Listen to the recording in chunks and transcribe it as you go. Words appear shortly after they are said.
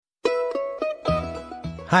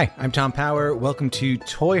Hi, I'm Tom Power. Welcome to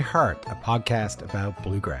Toy Heart, a podcast about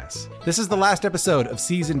bluegrass. This is the last episode of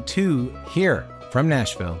Season 2. Here from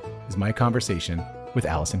Nashville is my conversation with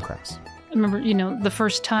Alison Krauss. I remember, the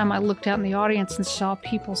first time I looked out in the audience and saw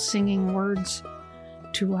people singing words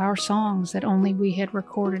to our songs that only we had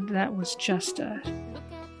recorded. That was just a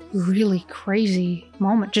really crazy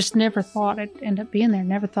moment. Just never thought it'd end up being there.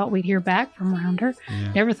 Never thought we'd hear back from Rounder.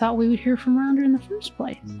 Yeah. Never thought we would hear from Rounder in the first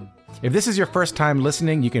place. If this is your first time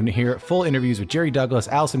listening, you can hear full interviews with Jerry Douglas,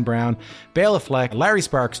 Alison Brown, Bela Fleck, Larry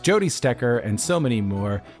Sparks, Jody Stecker, and so many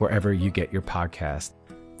more wherever you get your podcast.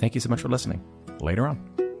 Thank you so much for listening. Later on.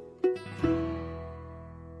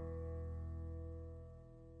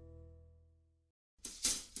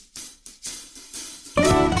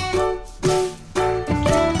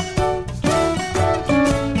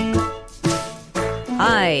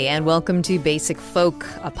 Hi, and welcome to Basic Folk,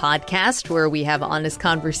 a podcast where we have honest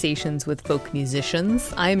conversations with folk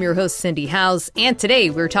musicians. I am your host, Cindy Howes, and today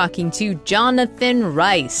we're talking to Jonathan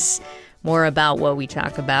Rice. More about what we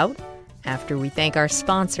talk about after we thank our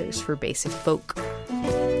sponsors for Basic Folk.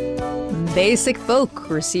 Basic Folk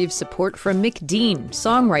receives support from Mick Dean,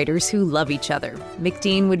 songwriters who love each other. Mick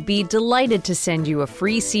Dean would be delighted to send you a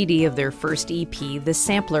free CD of their first EP, The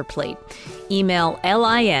Sampler Plate. Email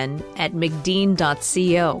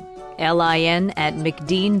lin@mcdean.co,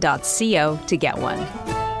 lin@mcdean.co to get one.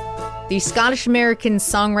 The Scottish-American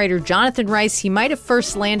songwriter Jonathan Rice, he might have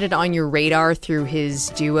first landed on your radar through his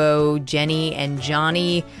duo Jenny and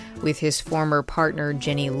Johnny with his former partner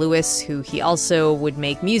Jenny Lewis, who he also would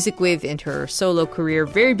make music with into her solo career,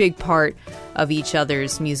 very big part of each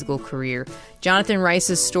other's musical career. Jonathan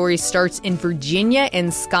Rice's story starts in Virginia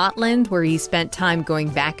and Scotland, where he spent time going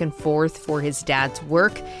back and forth for his dad's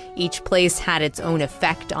work. Each place had its own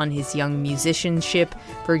effect on his young musicianship.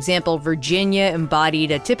 For example, Virginia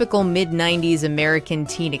embodied a typical mid-90s American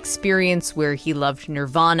teen experience where he loved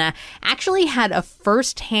Nirvana, actually had a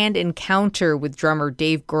first-hand encounter with drummer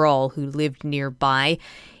Dave Grohl, who lived nearby.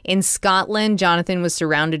 In Scotland, Jonathan was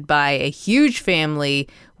surrounded by a huge family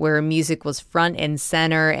where music was front and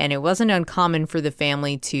center, and it wasn't uncommon for the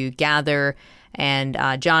family to gather. And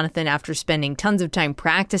Jonathan, after spending tons of time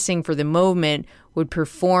practicing for the moment, would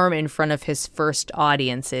perform in front of his first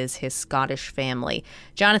audiences, his Scottish family.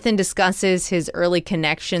 Jonathan discusses his early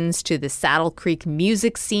connections to the Saddle Creek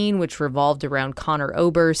music scene, which revolved around Conor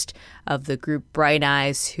Oberst of the group Bright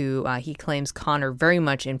Eyes, who he claims Conor very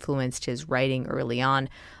much influenced his writing early on.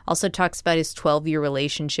 Also talks about his 12-year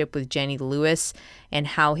relationship with Jenny Lewis and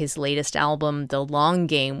how his latest album, The Long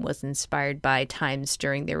Game, was inspired by times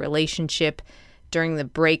during their relationship, during the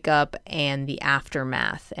breakup, and the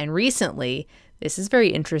aftermath. And recently, this is very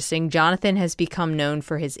interesting, Jonathan has become known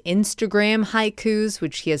for his Instagram haikus,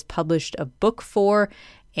 which he has published a book for,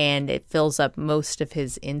 and it fills up most of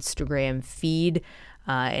his Instagram feed.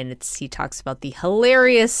 And he talks about the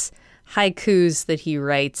hilarious haikus that he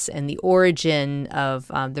writes and the origin of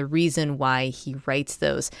the reason why he writes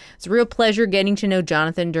those. It's a real pleasure getting to know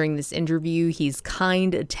Jonathan during this interview. He's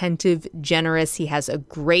kind, attentive, generous. He has a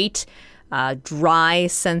great dry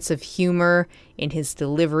sense of humor in his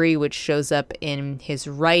delivery, which shows up in his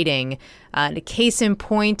writing. A case in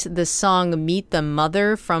point, the song Meet the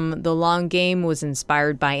Mother from The Long Game was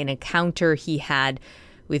inspired by an encounter he had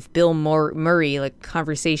with Bill Murray, like a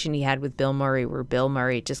conversation he had with Bill Murray, where Bill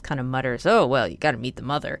Murray just kind of mutters, "Oh, well, you got to meet the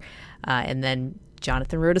mother." And then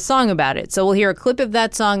Jonathan wrote a song about it. So we'll hear a clip of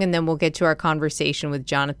that song, and then we'll get to our conversation with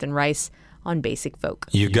Jonathan Rice on Basic Folk.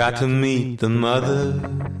 You got to meet the mother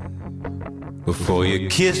before you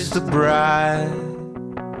kiss the bride,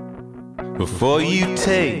 before you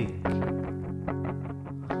take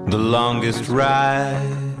the longest ride,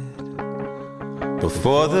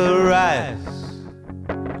 before the rice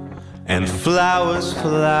and flowers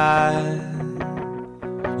fly.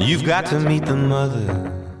 You've got to meet the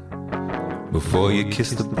mother before you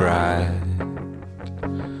kiss the bride,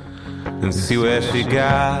 and see where she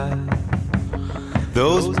got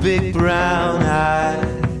those big brown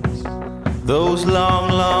eyes, those long,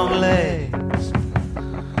 long legs,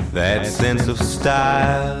 that sense of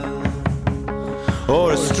style,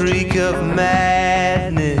 or a streak of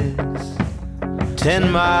madness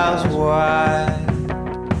 10 miles wide.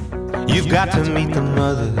 You've got to meet the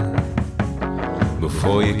mother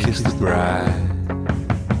before you kiss the bride.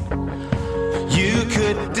 You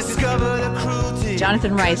could discover the cruelty.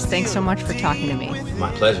 Jonathan Rice, thanks so much for talking to me.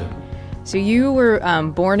 My pleasure. So you were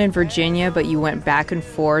born in Virginia, but you went back and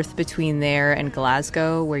forth between there and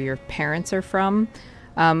Glasgow, where your parents are from.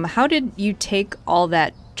 How did you take all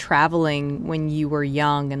that traveling when you were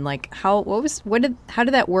young, and like how did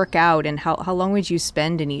that work out, and how long would you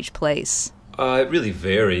spend in each place? It really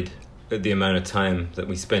varied, the amount of time that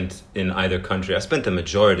we spent in either country. I spent the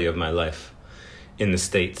majority of my life in the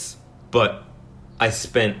States, but I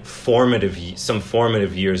spent some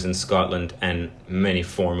formative years in Scotland and many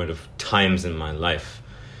formative times in my life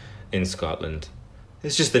in Scotland.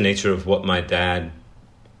 It's just the nature of what my dad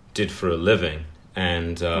did for a living.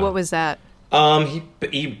 And what was that?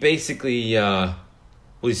 He basically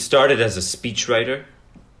he started as a speechwriter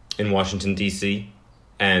in Washington, D.C.,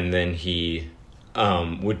 and then he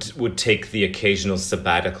would take the occasional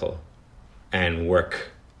sabbatical and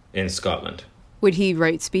work in Scotland. Would he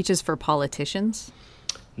write speeches for politicians?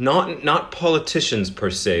 Not politicians per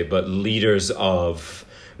se, but leaders of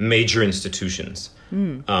major institutions,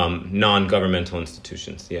 non-governmental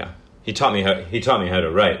institutions. Yeah, he taught me how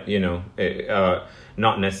to write.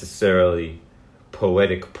 Not necessarily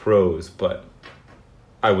poetic prose, but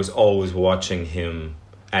I was always watching him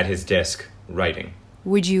at his desk writing.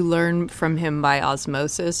 Would you learn from him by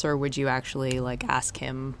osmosis, or would you actually ask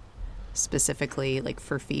him specifically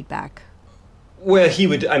for feedback? Well, he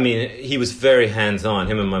was very hands-on.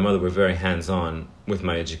 Him and my mother were very hands-on with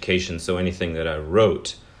my education, so anything that I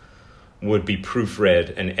wrote would be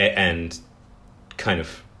proofread and kind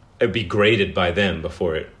of it'd be graded by them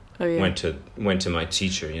before it went to my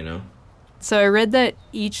teacher, So I read that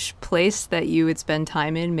each place that you would spend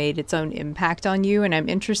time in made its own impact on you, and I'm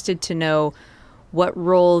interested to know what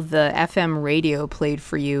role the FM radio played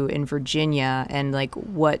for you in Virginia, and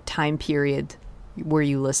what time period were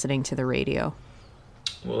you listening to the radio?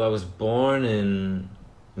 Well, I was born in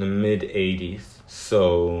the mid-'80s,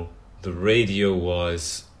 so the radio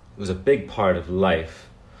was a big part of life.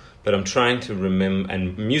 But I'm trying to remember,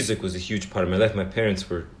 and music was a huge part of my life. My parents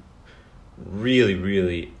were really,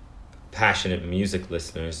 really passionate music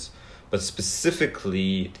listeners, but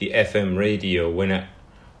specifically the FM radio, when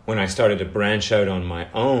I started to branch out on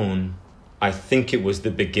my own, I think it was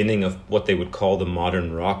the beginning of what they would call the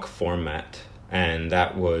modern rock format. And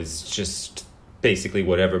that was just basically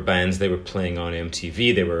whatever bands they were playing on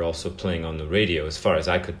MTV, they were also playing on the radio, as far as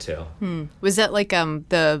I could tell. Was that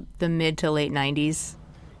the mid to late 90s?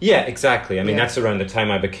 Yeah, exactly. That's around the time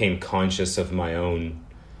I became conscious of my own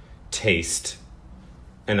taste.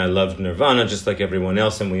 And I loved Nirvana just like everyone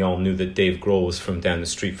else, and we all knew that Dave Grohl was from down the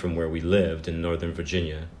street from where we lived in Northern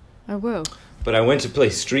Virginia. Oh, whoa. But I went to play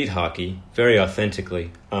street hockey, very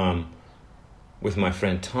authentically, with my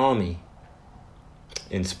friend Tommy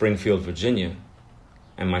in Springfield, Virginia.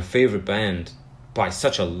 And my favorite band, by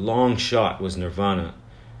such a long shot, was Nirvana,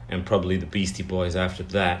 and probably the Beastie Boys after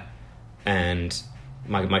that. And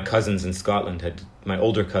my cousins in Scotland my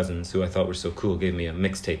older cousins, who I thought were so cool, gave me a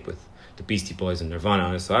mixtape with the Beastie Boys and Nirvana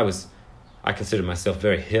on it. So I considered myself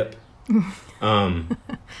very hip.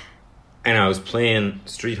 And I was playing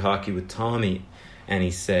street hockey with Tommy, and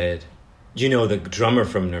he said, the drummer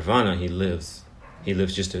from Nirvana, he lives he's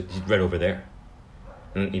right over there.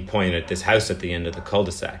 And he pointed at this house at the end of the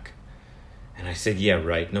cul-de-sac. And I said, yeah,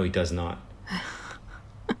 right. No, he does not.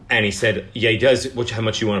 And he said, yeah, he does. How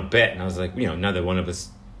much you want to bet? And I was like, neither one of us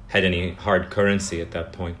had any hard currency at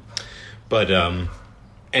that point. But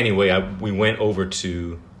anyway, we went over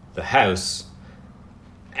to the house,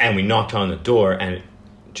 and we knocked on the door, and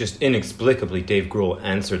just inexplicably, Dave Grohl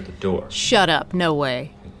answered the door. Shut up. No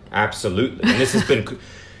way. Absolutely. And this has been...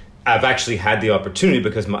 I've actually had the opportunity,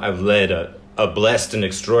 because I've led a blessed and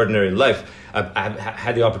extraordinary life. I've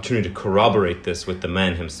had the opportunity to corroborate this with the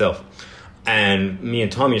man himself. And me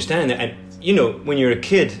and Tommy are standing there, and, when you're a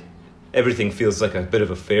kid, everything feels like a bit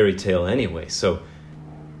of a fairy tale anyway. So,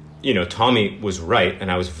 Tommy was right,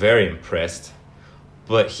 and I was very impressed.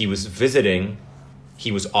 But he was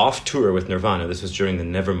off tour with Nirvana. This was during the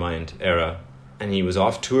Nevermind era. And he was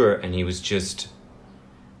off tour, and he was just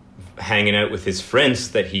hanging out with his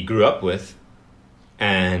friends that he grew up with,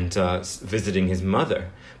 and visiting his mother.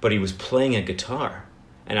 But he was playing a guitar,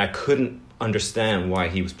 and I couldn't understand why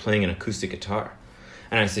he was playing an acoustic guitar.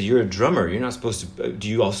 And I said, you're a drummer, you're not supposed to... Do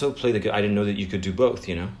you also play the guitar? I didn't know that you could do both,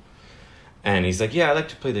 And he's like, yeah, I like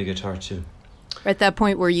to play the guitar too. At that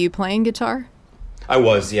point, were you playing guitar? I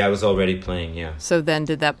was already playing, yeah. So then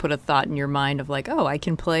did that put a thought in your mind of I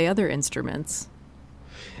can play other instruments?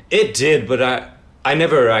 It did, but I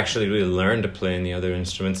never actually really learned to play any other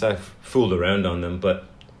instruments. I fooled around on them, but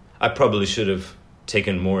I probably should have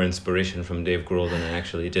taken more inspiration from Dave Grohl than I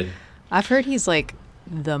actually did. I've heard he's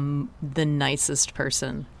the nicest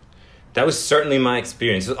person. That was certainly my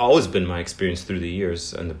experience. It's always been my experience through the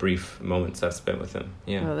years and the brief moments I've spent with him.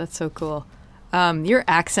 Yeah. Oh, that's so cool. Your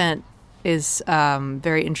accent is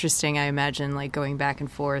very interesting, I imagine, going back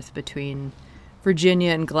and forth between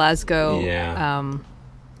Virginia and Glasgow. Yeah.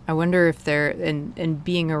 I wonder if and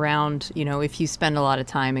being around, if you spend a lot of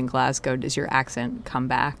time in Glasgow, does your accent come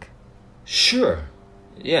back? Sure.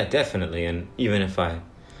 Yeah, definitely. And even if I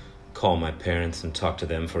call my parents and talk to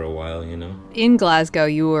them for a while, In Glasgow,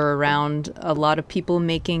 you were around a lot of people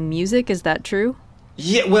making music. Is that true?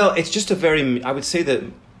 Yeah, well, I would say that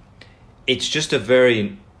it's just a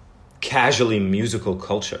very casually musical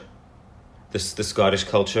culture. The Scottish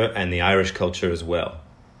culture and the Irish culture as well.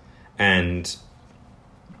 And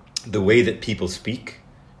the way that people speak,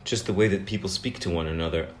 just the way that people speak to one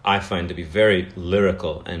another, I find to be very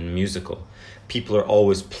lyrical and musical. People are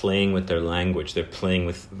always playing with their language. They're playing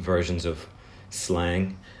with versions of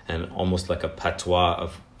slang and almost like a patois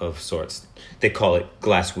of sorts. They call it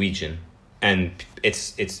Glaswegian. And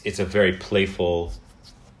it's a very playful,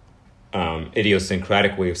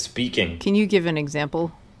 idiosyncratic way of speaking. Can you give an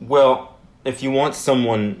example? Well, if you want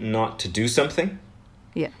someone not to do something,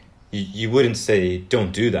 yeah, you wouldn't say,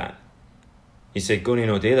 don't do that. You say, go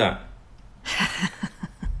no do that.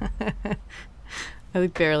 I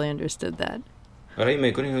barely understood that. All right,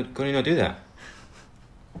 mate, go no do that.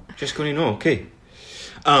 Just go no, okay.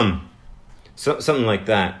 So something like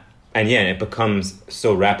that. And yeah, it becomes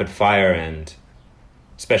so rapid fire, and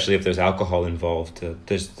especially if there's alcohol involved, it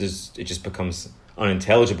just becomes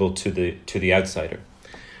unintelligible to the outsider.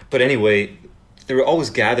 But anyway, there were always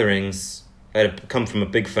gatherings. I had come from a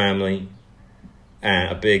big family,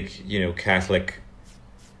 a big, Catholic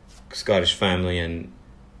Scottish family, and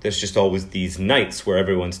there's just always these nights where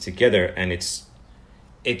everyone's together, and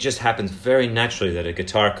it just happens very naturally that a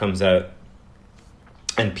guitar comes out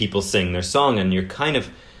and people sing their song, and you're kind of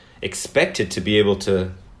expected to be able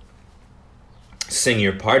to sing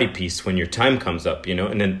your party piece when your time comes up,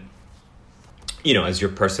 and then, as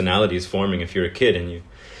your personality is forming, if you're a kid, and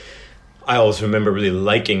I always remember really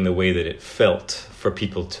liking the way that it felt for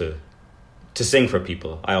people to sing for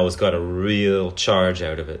people. I always got a real charge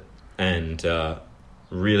out of it, and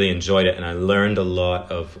really enjoyed it. And I learned a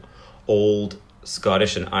lot of old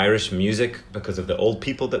Scottish and Irish music because of the old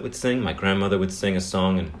people that would sing. My grandmother would sing a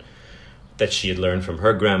song that she had learned from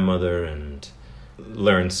her grandmother, and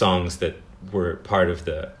learned songs that were part of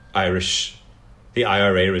the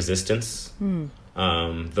IRA resistance.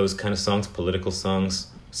 Those kind of songs, political songs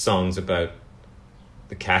about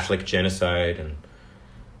the Catholic genocide, and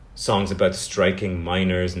songs about striking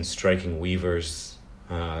miners and striking weavers.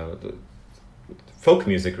 Folk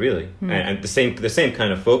music, really. And the same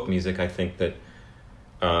kind of folk music, I think, that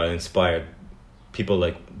inspired people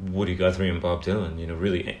like Woody Guthrie and Bob Dylan,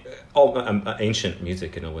 really all ancient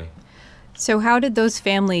music in a way. So how did those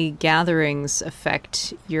family gatherings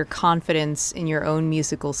affect your confidence in your own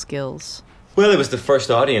musical skills? Well, it was the first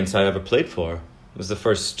audience I ever played for. It was the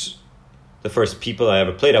first people I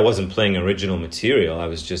ever played. I wasn't playing original material. I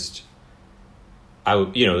was just, I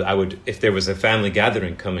would, if there was a family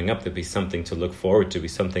gathering coming up, there'd be something to look forward to, be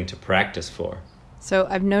something to practice for. So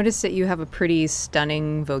I've noticed that you have a pretty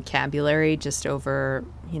stunning vocabulary just over,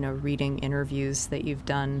 reading interviews that you've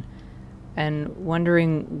done, and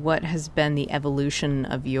wondering what has been the evolution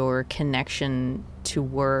of your connection to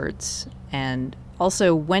words. And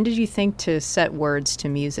also, when did you think to set words to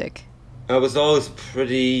music? I was always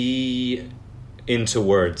pretty into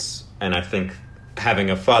words, and I think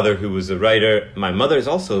having a father who was a writer, my mother is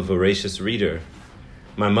also a voracious reader.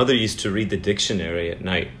 My mother used to read the dictionary at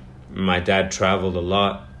night. My dad traveled a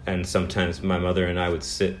lot, and sometimes my mother and I would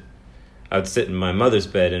sit in my mother's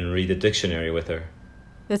bed and read the dictionary with her.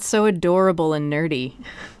 That's so adorable and nerdy.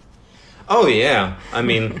 Oh, yeah. I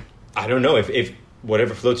mean, I don't know, if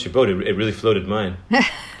whatever floats your boat, it really floated mine. The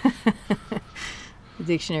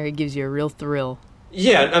dictionary gives you a real thrill.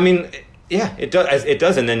 Yeah, I mean, yeah, it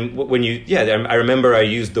does. And then when I remember I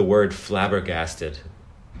used the word flabbergasted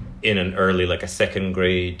in an early, like a second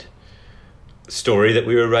grade story that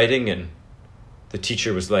we were writing, and the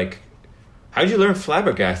teacher was like, how'd you learn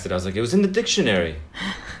flabbergasted? I was like, it was in the dictionary.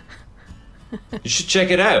 You should check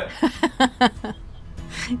it out.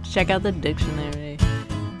 Check out the dictionary.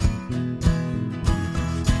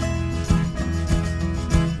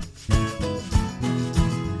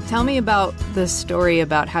 Tell me about the story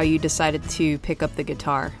about how you decided to pick up the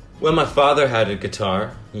guitar. Well, my father had a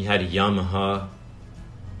guitar. He had a Yamaha.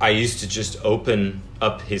 I used to just open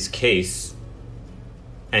up his case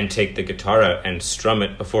and take the guitar out and strum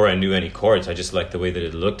it before I knew any chords. I just liked the way that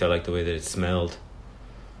it looked. I liked the way that it smelled.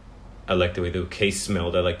 I liked the way the case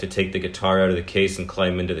smelled. I liked to take the guitar out of the case and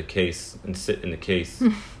climb into the case and sit in the case.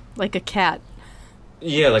 Like a cat.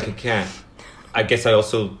 Yeah, like a cat. I guess I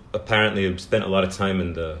also apparently spent a lot of time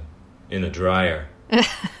in the dryer.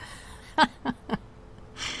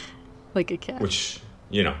 Like a cat. Which,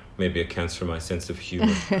 maybe accounts for my sense of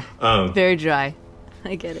humor. Very dry.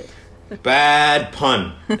 I get it. Bad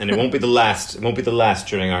pun, and it won't be the last. It won't be the last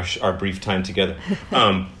during our brief time together.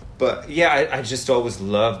 But yeah, I just always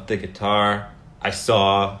loved the guitar. I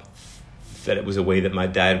saw that it was a way that my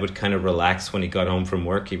dad would kind of relax when he got home from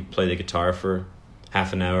work. He would play the guitar for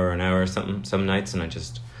half an hour or an hour or something some nights, and I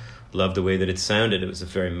just loved the way that it sounded. It was a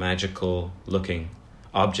very magical looking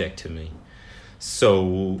object to me.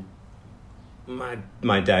 So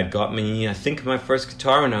my dad got me, I think, my first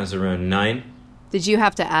guitar when I was around 9. Did you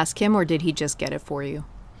have to ask him, or did he just get it for you?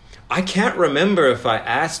 I can't remember if I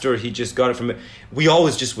asked or he just got it from me. We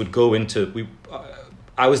always just would go into...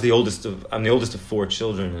 I'm the oldest of 4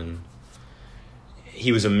 children, and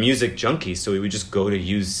he was a music junkie, so we would just go to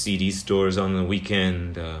used CD stores on the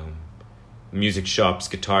weekend, music shops,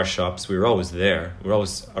 guitar shops. We were always there. We were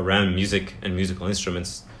always around music and musical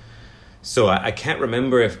instruments. So I can't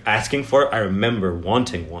remember if asking for it. I remember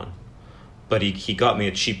wanting one. But he got me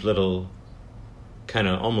a cheap little, kind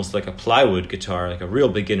of almost like a plywood guitar, like a real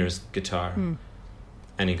beginner's guitar.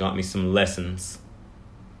 And he got me some lessons.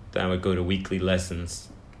 Then I would go to weekly lessons,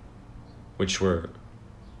 which were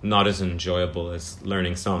not as enjoyable as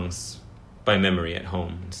learning songs by memory at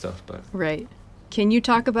home and stuff. But right. Can you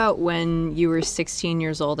talk about when you were 16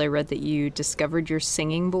 years old? I read that you discovered your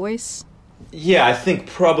singing voice. Yeah, I think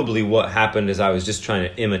probably what happened is I was just trying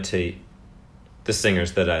to imitate the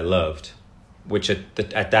singers that I loved, which at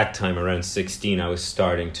that time, around 16, I was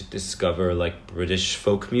starting to discover like British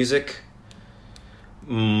folk music.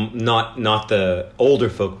 Not the older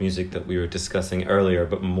folk music that we were discussing earlier,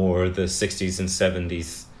 but more the 60s and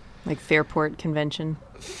 70s. Like Fairport Convention?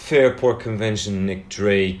 Fairport Convention, Nick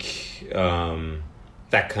Drake,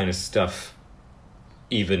 that kind of stuff.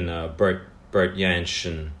 Even Bert Jansch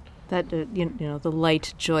and... That, the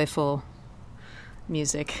light, joyful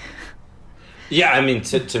music. Yeah, I mean,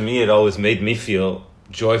 to me, it always made me feel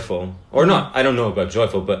joyful. Or not, I don't know about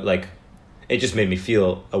joyful, but like, it just made me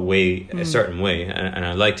feel a certain way, and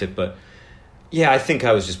I liked it. But yeah, I think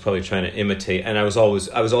I was just probably trying to imitate, and I was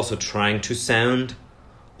also trying to sound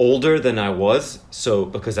older than I was. So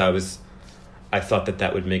because I thought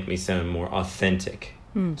that would make me sound more authentic.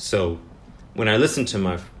 So when I listened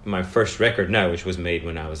to my first record now, which was made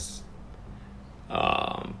when I was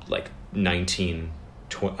like 19,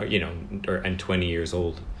 and 20 years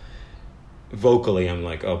old, vocally I'm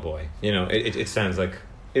like, oh boy, it sounds like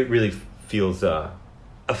it really feels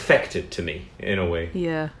affected to me in a way.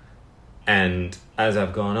 Yeah. And as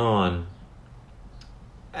I've gone on,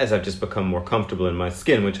 as I've just become more comfortable in my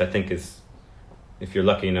skin, which I think is, if you're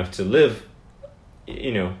lucky enough to live,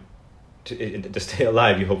 to stay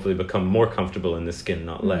alive, you hopefully become more comfortable in the skin,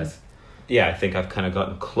 not less. Yeah, I think I've kind of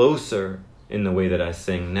gotten closer in the way that I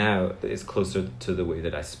sing now. It's closer to the way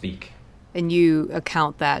that I speak. And you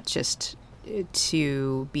account that just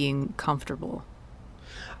to being comfortable.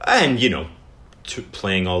 And,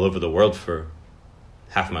 playing all over the world for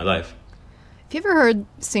half my life. Have you ever heard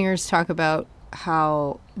singers talk about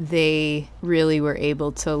how they really were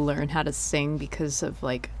able to learn how to sing because of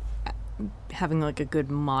like having like a good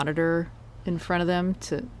monitor in front of them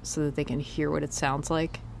so that they can hear what it sounds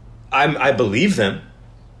like? I believe them.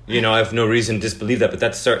 I have no reason to disbelieve that, but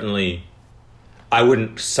that's certainly, I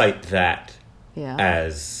wouldn't cite that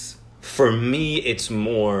as, for me, it's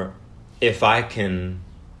more if I can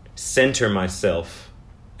center myself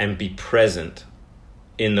and be present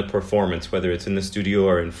in the performance, whether it's in the studio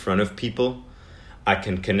or in front of people, I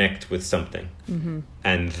can connect with something.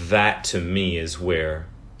 And that to me is where,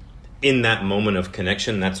 in that moment of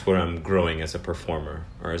connection, that's where I'm growing as a performer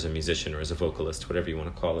or as a musician or as a vocalist, whatever you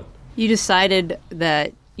want to call it. You decided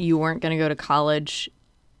that you weren't going to go to college,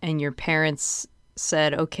 and your parents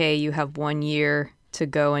said, okay, you have 1 year to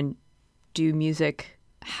go and do music.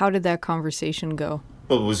 How did that conversation go?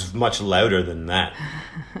 Well, it was much louder than that.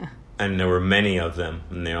 And there were many of them,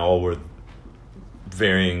 and they all were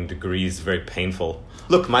varying degrees, very painful.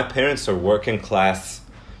 Look, my parents are working class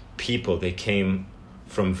people. They came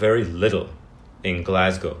from very little in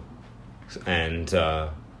Glasgow. And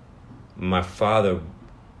my father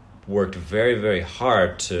worked very, very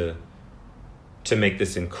hard to make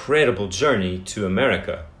this incredible journey to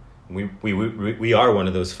America. We are one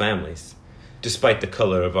of those families. Despite the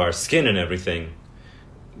color of our skin and everything,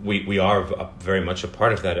 we are very much a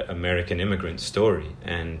part of that American immigrant story.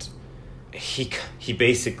 And he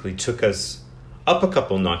basically took us up a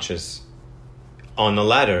couple notches on the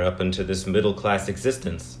ladder up into this middle-class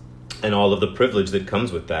existence and all of the privilege that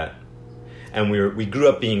comes with that. And we grew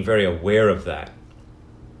up being very aware of that.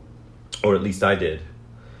 Or at least I did.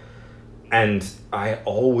 And I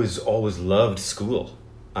always loved school.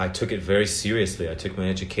 I took it very seriously. I took my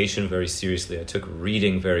education very seriously. I took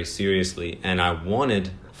reading very seriously. And I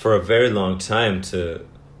wanted, for a very long time, to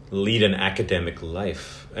lead an academic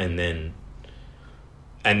life and then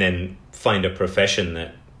find a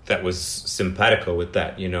profession that was simpatico with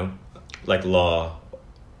that, you know, like law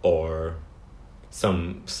or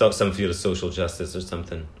some field of social justice or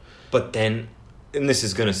something. But then, and this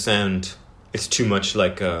is going to sound, it's too much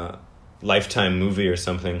like a Lifetime movie or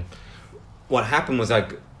something. What happened was,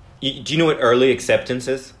 like, do you know what early acceptance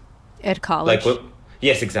is? At college?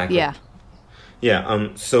 Yes, exactly. Yeah. Yeah,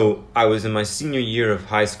 so I was in my senior year of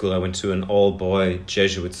high school. I went to an all-boy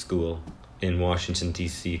Jesuit school in Washington,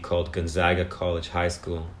 D.C. called Gonzaga College High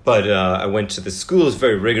School. But I went to the school. It was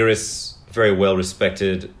very rigorous, very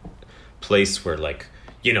well-respected place where, like,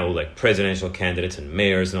 you know, like presidential candidates and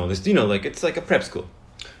mayors and all this, you know, like it's like a prep school.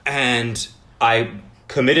 And I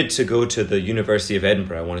committed to go to the University of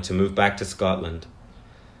Edinburgh. I wanted to move back to Scotland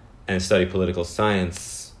and study political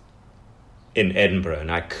science in Edinburgh.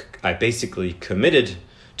 And I basically committed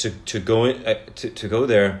to go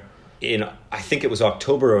there in, I think it was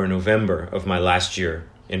October or November of my last year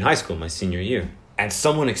in high school, my senior year. And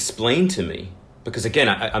someone explained to me, because again,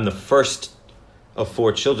 I'm the first of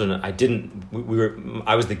 4 children.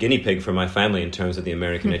 I was the guinea pig for my family in terms of the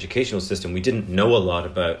American educational system. We didn't know a lot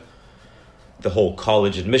about the whole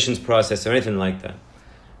college admissions process or anything like that.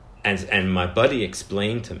 And my buddy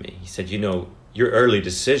explained to me, he said, you know, your early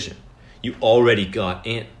decision, you already got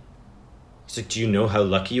in. He's like, do you know how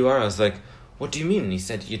lucky you are? I was like, what do you mean? And he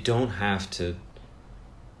said, you don't have to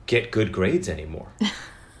get good grades anymore.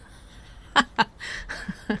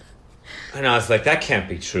 And I was like, that can't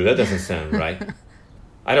be true. That doesn't sound right.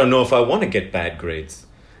 I don't know if I want to get bad grades.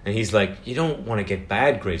 And he's like, you don't want to get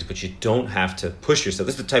bad grades, but you don't have to push yourself.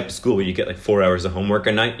 This is the type of school where you get like 4 hours of homework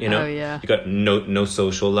a night, you know? Oh, yeah. You got no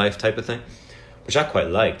social life type of thing, which I quite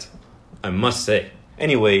liked, I must say.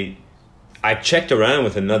 Anyway, I checked around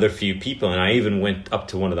with another few people, and I even went up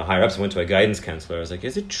to one of the higher ups. I went to a guidance counselor. I was like,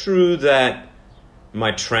 is it true that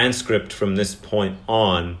my transcript from this point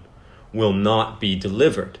on will not be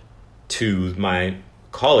delivered to my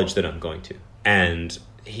college that I'm going to? And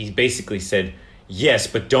he basically said, yes,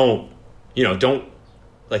 but don't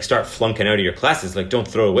like start flunking out of your classes. Like, don't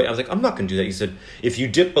throw away. I was like, I'm not going to do that. He said, if you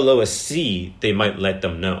dip below a C, they might let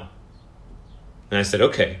them know. And I said,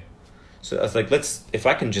 okay. So I was like, if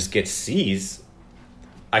I can just get C's,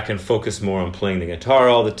 I can focus more on playing the guitar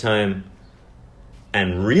all the time.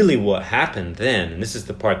 And really what happened then, and this is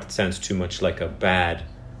the part that sounds too much like a bad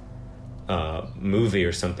movie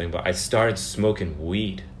or something, but I started smoking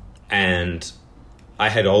weed. And I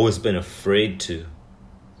had always been afraid to.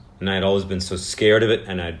 And I had always been so scared of it.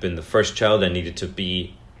 And I'd been the first child. I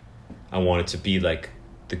wanted to be like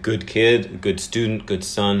the good kid, good student, good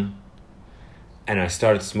son. And I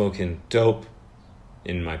started smoking dope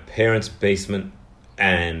in my parents' basement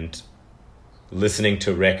and listening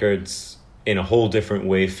to records in a whole different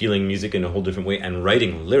way, feeling music in a whole different way, and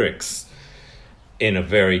writing lyrics in a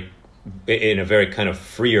very kind of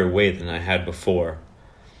freer way than I had before.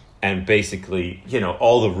 And basically, you know,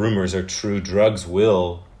 all the rumors are true. Drugs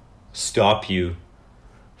will stop you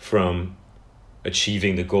from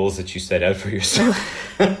achieving the goals that you set out for yourself.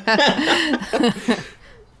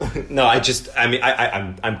 No,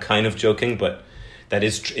 I'm kind of joking, but it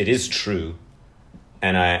is true.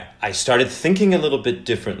 And I started thinking a little bit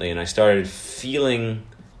differently, and I started feeling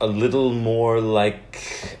a little more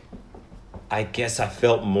like, I guess I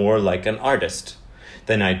felt more like an artist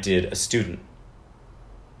than I did a student.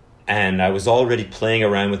 And I was already playing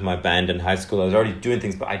around with my band in high school. I was already doing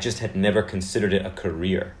things, but I just had never considered it a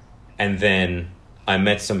career. And then I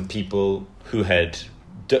met some people who had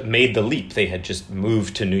made the leap. They had just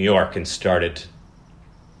moved to New York and started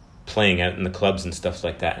playing out in the clubs and stuff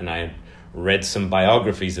like that. And I had read some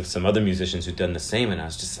biographies of some other musicians who'd done the same. And I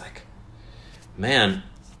was just like, man,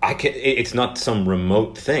 it's not some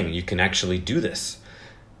remote thing. You can actually do this.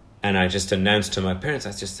 And I just announced to my parents,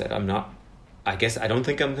 I just said, I don't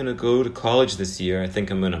think I'm going to go to college this year. I think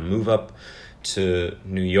I'm going to move up to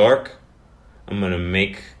New York. I'm going to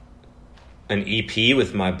make an EP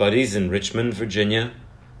with my buddies in Richmond, Virginia.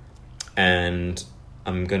 And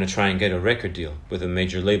I'm going to try and get a record deal with a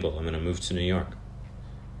major label. I'm going to move to New York.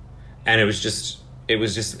 And it was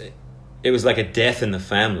like a death in the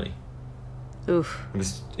family. Oof.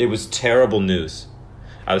 It was terrible news.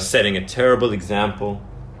 I was setting a terrible example,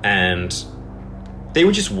 and they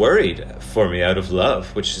were just worried for me out of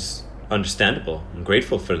love, which is understandable. I'm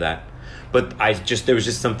grateful for that. But there was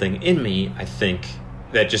just something in me, I think,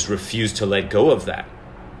 that just refused to let go of that.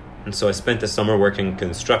 And so I spent the summer working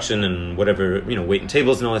construction and whatever, waiting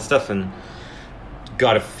tables and all that stuff, and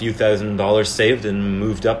got a few $1,000s saved and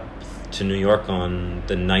moved up to New York on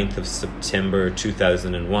the 9th of September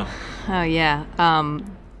 2001. Oh, yeah.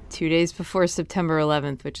 2 days before September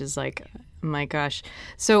 11th, which is like, my gosh.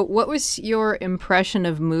 So what was your impression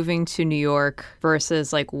of moving to New York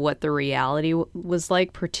versus like what the reality was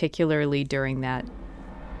like, particularly during that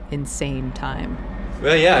insane time?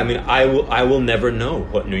 Well, yeah, I mean, I will never know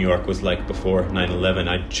what New York was like before 9/11.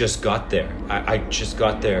 I just got there. I just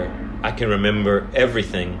got there. I can remember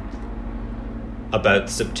everything about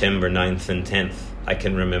September 9th and 10th. I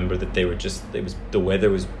can remember that the weather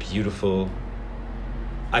was beautiful.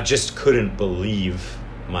 I just couldn't believe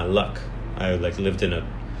my luck. I lived in a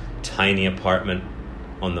tiny apartment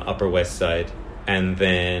on the Upper West Side, and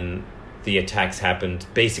then the attacks happened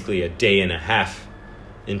basically a day and a half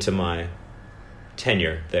into my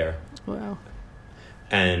tenure there. Wow.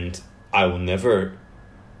 And I'll never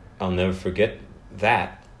forget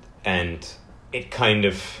that. And it's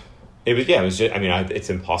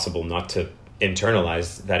impossible not to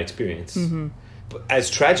internalize that experience. Mm-hmm. But as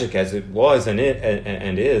tragic as it was and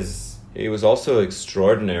is, it was also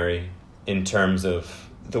extraordinary in terms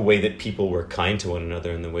of the way that people were kind to one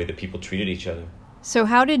another and the way that people treated each other. So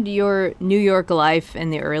how did your New York life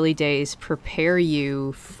in the early days prepare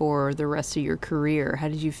you for the rest of your career? How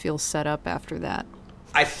did you feel set up after that?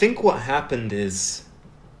 I think what happened is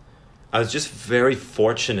I was just very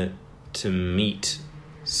fortunate to meet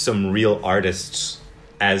some real artists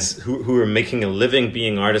who were making a living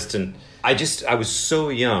being artists. And I was so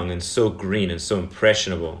young and so green and so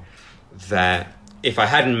impressionable that if I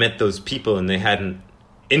hadn't met those people and they hadn't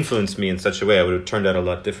influenced me in such a way, I would have turned out a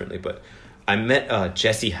lot differently. But I met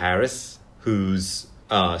Jesse Harris, who's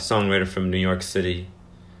a songwriter from New York City.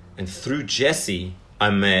 And through Jesse,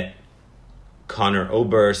 I met Conor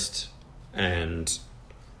Oberst and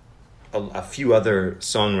a few other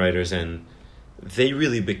songwriters, and they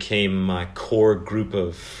really became my core group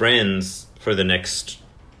of friends for the next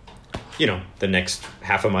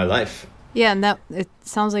half of my life. Yeah, and it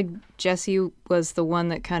sounds like Jesse was the one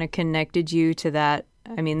that kind of connected you to that.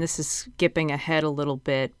 I mean, this is skipping ahead a little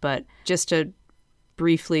bit, but just to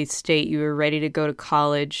briefly state, you were ready to go to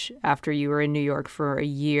college after you were in New York for a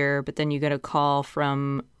year, but then you got a call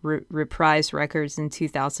from Reprise Records in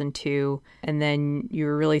 2002, and then you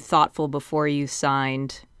were really thoughtful before you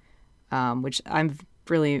signed, which I'm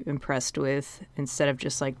really impressed with, instead of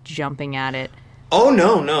just like jumping at it. Oh,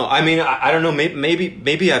 no. I mean, I don't know.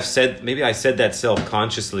 Maybe I said that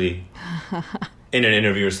self-consciously in an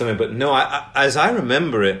interview or something. But no, as I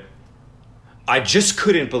remember it, I just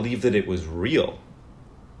couldn't believe that it was real.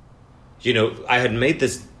 You know, I had made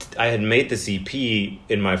this EP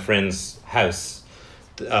in my friend's house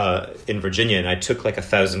in Virginia, and I took like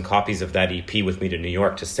 1,000 copies of that EP with me to New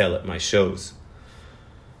York to sell at my shows.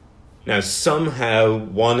 Now, somehow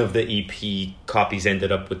one of the EP copies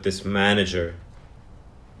ended up with this manager,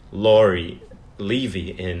 Laurie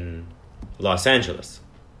Levy, in Los Angeles.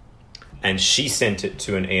 And she sent it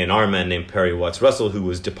to an A&R man named Perry Watts Russell, who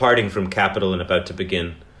was departing from Capitol and about to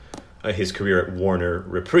begin his career at Warner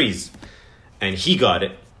Reprise. And he got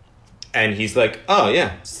it. And he's like, oh,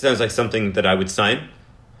 yeah, sounds like something that I would sign.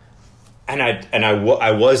 And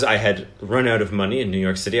I had run out of money in New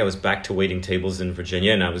York City. I was back to waiting tables in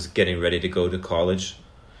Virginia, and I was getting ready to go to college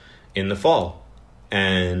in the fall.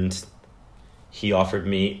 And he offered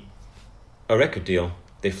me a record deal.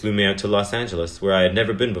 They flew me out to Los Angeles, where I had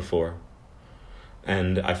never been before.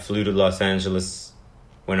 And I flew to Los Angeles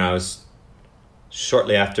when I was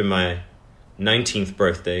shortly after my 19th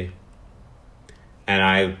birthday. And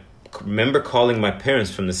I remember calling my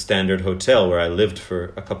parents from the Standard Hotel, where I lived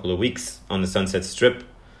for a couple of weeks on the Sunset Strip.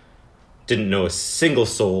 Didn't know a single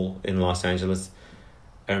soul in Los Angeles.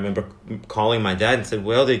 I remember calling my dad and said,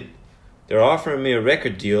 well, they're offering me a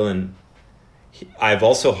record deal, and I've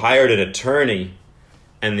also hired an attorney,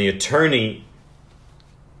 and the attorney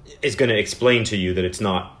is going to explain to you that it's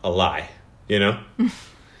not a lie, you know?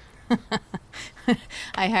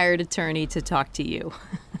 I hired an attorney to talk to you.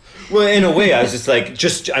 Well, in a way, I was just like,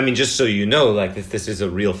 just so you know, like this is a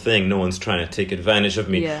real thing. No one's trying to take advantage of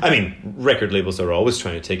me. Yeah. I mean, record labels are always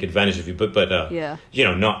trying to take advantage of you, but yeah.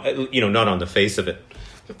 not on the face of it.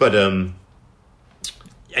 But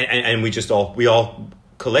and we all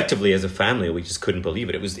collectively as a family, we just couldn't believe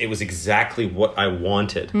it. It was exactly what I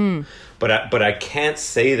wanted. But I can't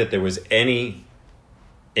say that there was any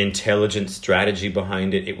intelligent strategy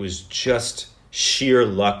behind it. It was just sheer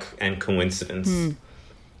luck and coincidence.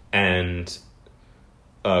 And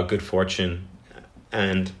good fortune.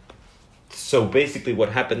 And so basically what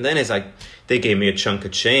happened then is they gave me a chunk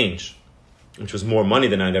of change, which was more money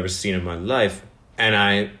than I'd ever seen in my life. And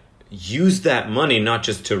I use that money not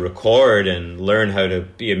just to record and learn how to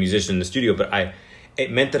be a musician in the studio, but it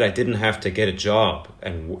meant that I didn't have to get a job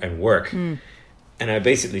and work. And I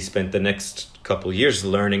basically spent the next couple years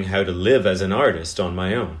learning how to live as an artist on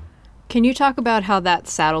my own. Can you talk about how that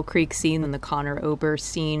Saddle Creek scene and the Conor Ober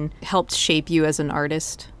scene helped shape you as an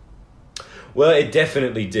artist? Well, it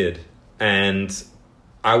definitely did. And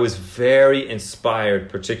I was very inspired,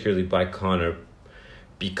 particularly by Conor,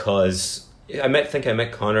 because I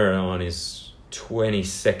met Conor on his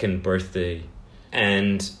 22nd birthday.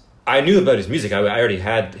 And I knew about his music. I already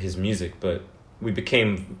had his music, but we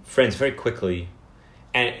became friends very quickly.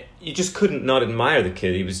 And you just couldn't not admire the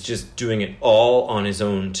kid. He was just doing it all on his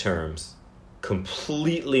own terms.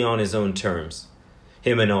 Completely on his own terms.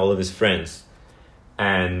 Him and all of his friends.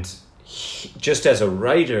 And just as a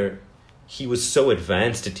writer, he was so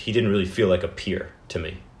advanced that he didn't really feel like a peer to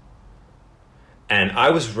me. And I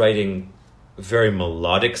was writing very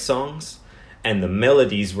melodic songs, and the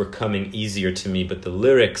melodies were coming easier to me, but the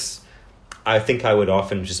lyrics, I think I would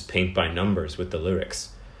often just paint by numbers with the lyrics.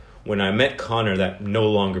 When I met Conor, that no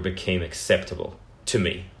longer became acceptable to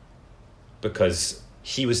me because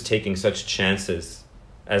he was taking such chances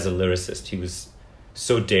as a lyricist. He was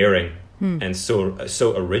so daring and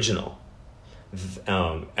so original.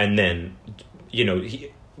 And then,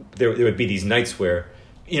 there would be these nights where,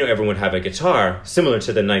 everyone would have a guitar, similar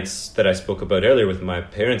to the nights that I spoke about earlier with my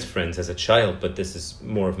parents' friends as a child, but this is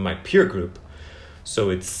more of my peer group.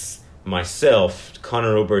 So it's myself,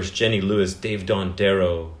 Conor Oberst, Jenny Lewis, Dave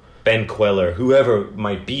Dondero, Ben Queller, whoever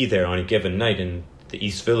might be there on a given night in the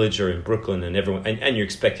East Village or in Brooklyn, and everyone, and you're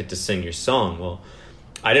expected to sing your song. Well,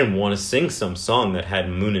 I didn't want to sing some song that had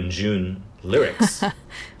Moon and June lyrics.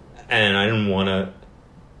 And I didn't want to,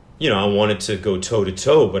 I wanted to go toe to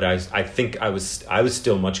toe, but I think I was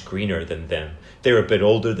still much greener than them. They were a bit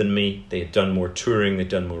older than me. They had done more touring, they'd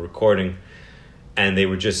done more recording, and they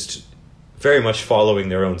were just very much following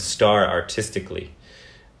their own star artistically.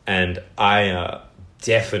 And I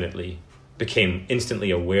definitely became instantly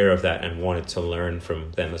aware of that and wanted to learn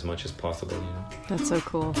from them as much as possible. That's so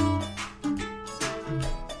cool.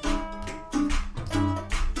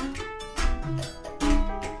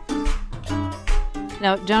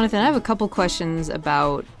 Now, Jonathan, I have a couple questions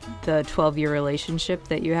about the 12-year relationship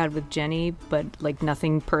that you had with Jenny, but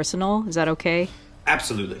nothing personal. Is that okay?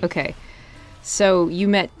 Absolutely. Okay. So you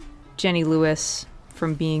met Jenny Lewis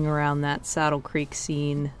from being around that Saddle Creek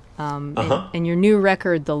scene. And your new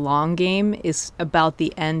record, The Long Game, is about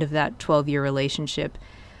the end of that 12-year relationship.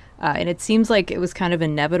 And it seems like it was kind of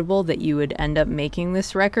inevitable that you would end up making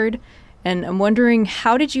this record. And I'm wondering,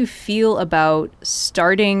 how did you feel about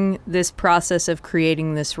starting this process of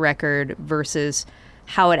creating this record versus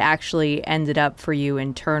how it actually ended up for you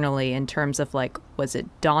internally in terms of was it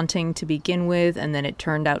daunting to begin with and then it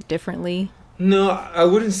turned out differently? No, I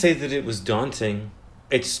wouldn't say that it was daunting.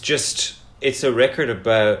 It's a record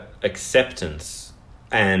about acceptance.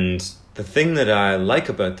 And the thing that I like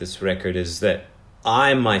about this record is that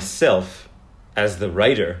I myself, as the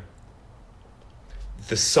writer,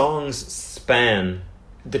 the songs span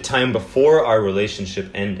the time before our relationship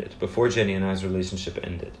ended, before Jenny and I's relationship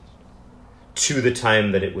ended, to the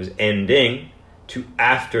time that it was ending, to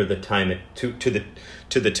after the time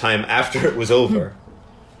to the time after it was over.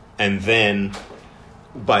 And then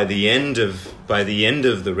by the end of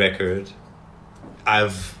the record,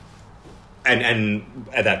 and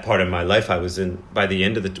at that part of my life, by the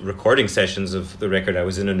end of the recording sessions of the record, I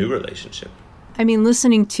was in a new relationship. I mean,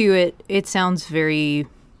 listening to it, it sounds very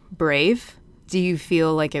brave. Do you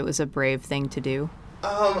feel like it was a brave thing to do?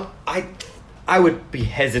 I would be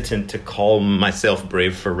hesitant to call myself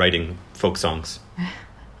brave for writing folk songs.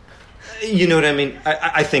 You know what I mean?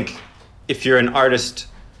 I think if you're an artist,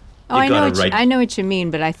 you gotta write. I know what you mean,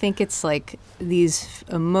 but I think it's these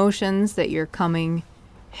emotions that you're coming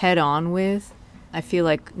head on with. I feel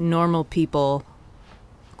like normal people,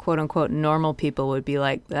 quote unquote normal people, would be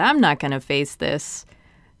like, I'm not going to face this,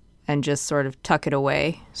 and just sort of tuck it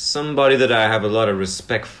away. Somebody that I have a lot of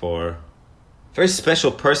respect for, very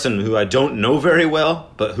special person who I don't know very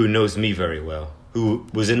well, but who knows me very well, who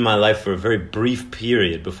was in my life for a very brief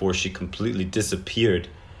period before she completely disappeared.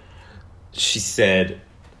 She said,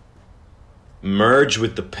 merge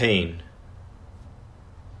with the pain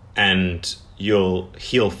and you'll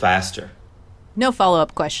heal faster. No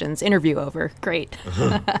follow-up questions. Interview over. Great.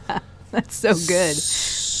 That's so good.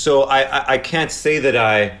 So I can't say that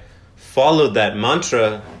I followed that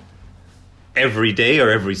mantra every day or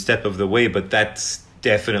every step of the way, but that's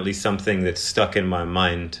definitely something that's stuck in my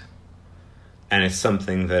mind. And it's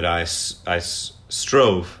something that I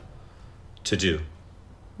strove to do.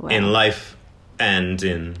 Wow. In life and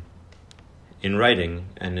in in writing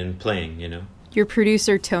and in playing, you know. Your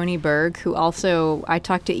producer, Tony Berg, who also, I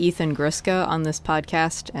talked to Ethan Gruska on this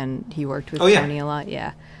podcast, and he worked with Tony a lot.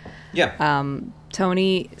 Yeah.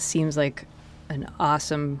 Tony seems like an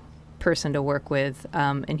awesome person to work with.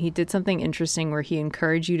 And he did something interesting where he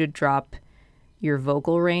encouraged you to drop your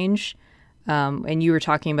vocal range. And you were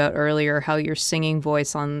talking about earlier how your singing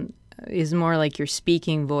voice is more like your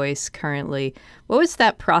speaking voice currently. What was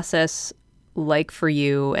that process like for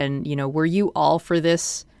you? And, you know, were you all for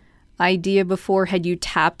this idea before? Had you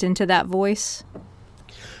tapped into that voice?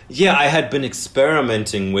 Yeah, I had been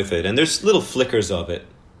experimenting with it, and there's little flickers of it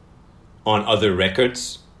on other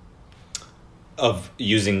records of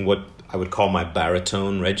using what I would call my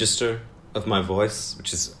baritone register of my voice,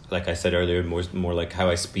 which is, like I said earlier, more like how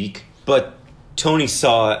I speak. But Tony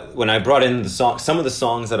saw, when I brought in the song, some of the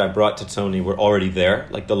songs that I brought to Tony were already there.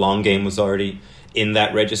 Like The Long Game was already in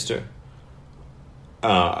that register.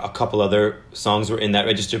 A couple other songs were in that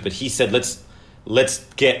register, but he said, let's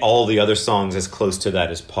get all the other songs as close to that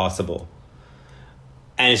as possible.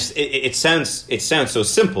 And it sounds so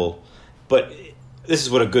simple, but this is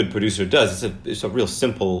what a good producer does. It's a real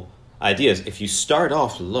simple idea. If you start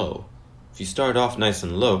off low, if you start off nice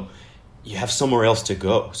and low, you have somewhere else to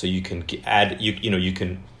go, so you can add. You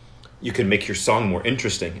can make your song more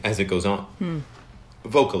interesting as it goes on,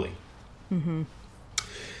 vocally. Mm-hmm.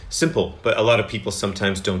 Simple, but a lot of people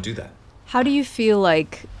sometimes don't do that. How do you feel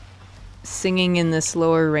like singing in this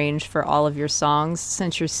lower range for all of your songs?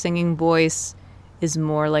 Since your singing voice is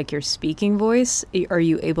more like your speaking voice, are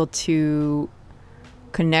you able to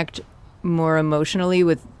connect more emotionally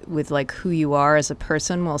with like who you are as a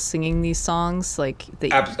person while singing these songs?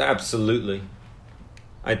 Absolutely.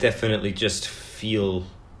 I definitely just feel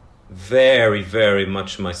very, very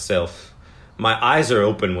much myself. My eyes are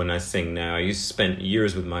open when I sing now. I used to spend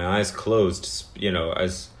years with my eyes closed, you know,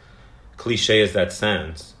 as cliche as that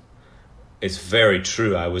sounds. It's very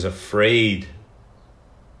true. I was afraid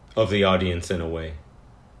of the audience in a way.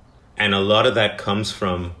 And a lot of that comes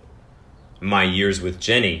from my years with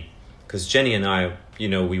Jenny. Because Jenny and I, you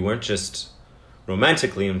know, we weren't just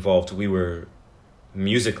romantically involved, we were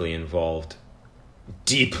musically involved.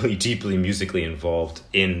 Deeply, deeply musically involved.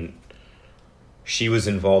 She was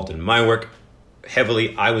involved in my work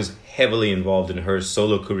heavily. I was heavily involved in her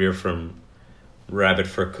solo career from Rabbit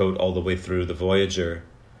Fur Coat all the way through The Voyager.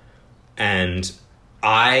 And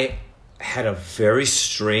I had a very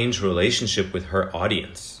strange relationship with her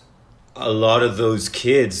audience. A lot of those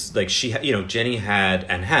kids, like Jenny had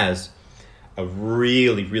and has a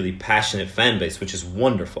really, really passionate fan base, which is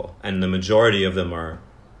wonderful. And the majority of them are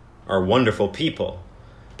wonderful people.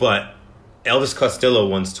 But Elvis Costello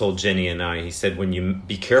once told Jenny and I, he said,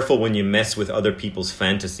 be careful when you mess with other people's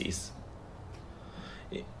fantasies.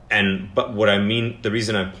 But what I mean, the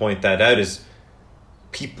reason I point that out is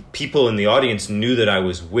people in the audience knew that I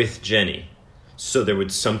was with Jenny. So there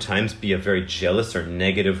would sometimes be a very jealous or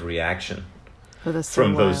negative reaction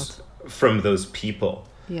from those people.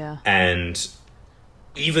 Yeah. And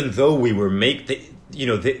even though we were they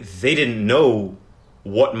didn't know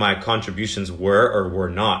what my contributions were or were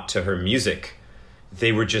not to her music.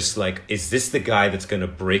 They were just like, is this the guy that's going to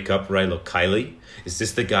break up Rilo Kiley? Is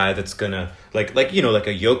this the guy that's going to like a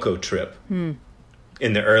Yoko trip in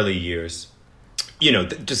the early years? You know,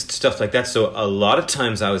 just stuff like that. So a lot of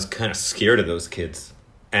times I was kind of scared of those kids,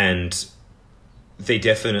 and they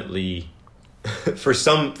definitely, for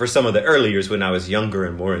some of the early years when I was younger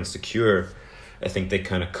and more insecure, I think they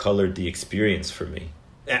kind of colored the experience for me.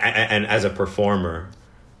 And as a performer,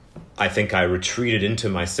 I think I retreated into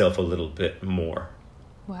myself a little bit more.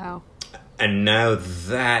 Wow. And now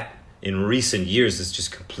that in recent years has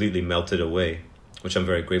just completely melted away, which I'm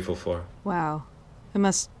very grateful for. Wow. It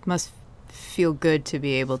must feel good to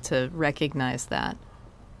be able to recognize that.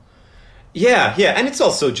 Yeah. And it's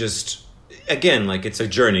also just, again, like it's a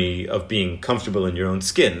journey of being comfortable in your own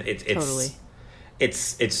skin. Totally.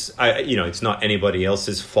 It's not anybody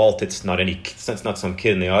else's fault. It's not some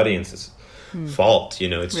kid in the audience's fault. You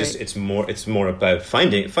know, it's just it's more about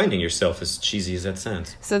finding yourself, as cheesy as that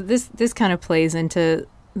sounds. So this kind of plays into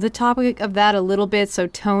the topic of that a little bit. So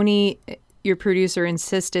Tony, your producer,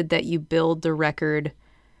 insisted that you build the record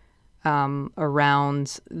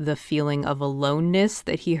around the feeling of aloneness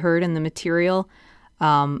that he heard in the material.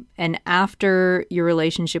 And after your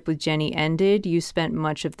relationship with Jenny ended, you spent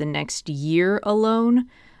much of the next year alone.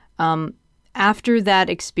 After that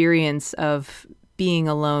experience of being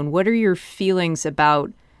alone, what are your feelings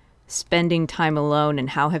about spending time alone, and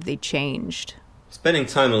how have they changed? Spending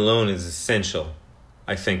time alone is essential,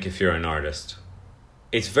 I think, if you're an artist.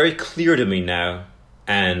 It's very clear to me now,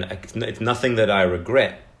 and it's nothing that I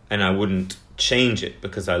regret, and I wouldn't change it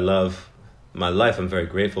because I love my life. I'm very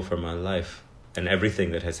grateful for my life and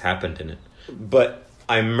everything that has happened in it. But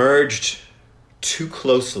I merged too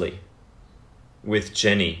closely with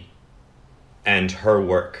Jenny and her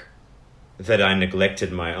work that I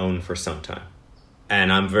neglected my own for some time.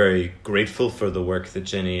 And I'm very grateful for the work that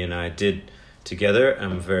Jenny and I did together.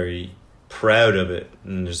 I'm very proud of it,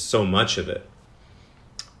 and there's so much of it.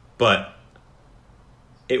 But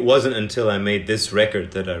it wasn't until I made this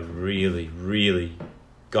record that I really, really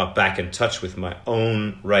got back in touch with my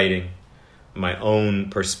own writing, my own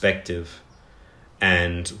perspective,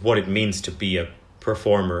 and what it means to be a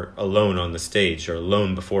performer alone on the stage or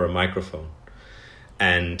alone before a microphone.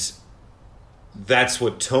 And that's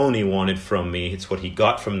what Tony wanted from me. It's what he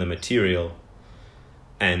got from the material.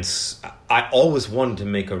 And I always wanted to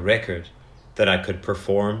make a record that I could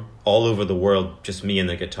perform all over the world, just me and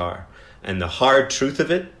the guitar. And the hard truth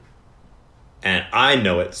of it, and I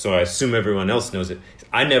know it, so I assume everyone else knows it,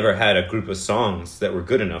 I never had a group of songs that were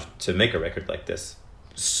good enough to make a record like this.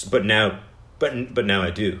 But now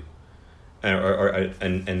I do. Or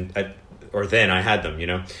then I had them, you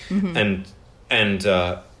know? Mm-hmm. And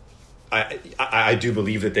I do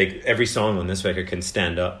believe that every song on this record can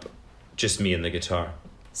stand up, just me and the guitar.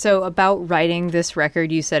 So about writing this record,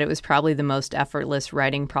 you said it was probably the most effortless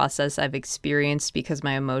writing process I've experienced because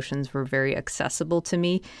my emotions were very accessible to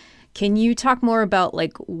me. Can you talk more about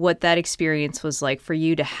like what that experience was like for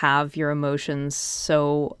you to have your emotions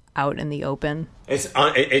so out in the open? It's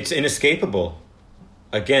inescapable.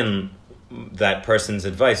 Again, that person's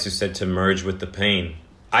advice who said to merge with the pain.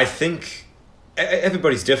 I think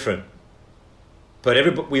everybody's different,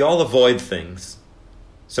 but we all avoid things.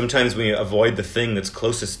 Sometimes we avoid the thing that's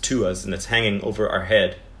closest to us and that's hanging over our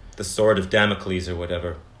head, the sword of Damocles or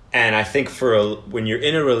whatever. And I think when you're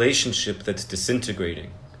in a relationship that's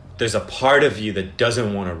disintegrating, there's a part of you that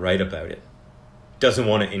doesn't want to write about it, doesn't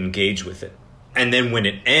want to engage with it. And then when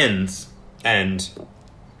it ends and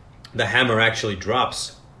the hammer actually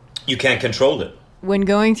drops, you can't control it. When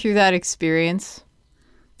going through that experience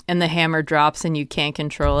and the hammer drops and you can't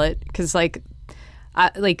control it, because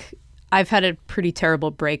I've had a pretty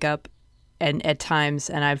terrible breakup and at times,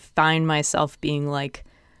 and I find myself being like,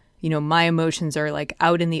 you know, my emotions are like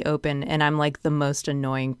out in the open and I'm like the most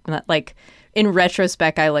annoying. Like in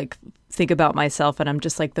retrospect, I like think about myself and I'm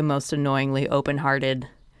just like the most annoyingly open-hearted,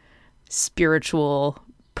 spiritual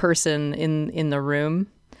person in the room.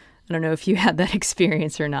 I don't know if you had that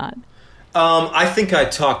experience or not. I think I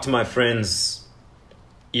talked to my friends'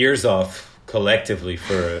 ears off collectively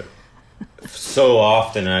for so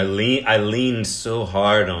often. I leaned so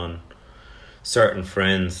hard on certain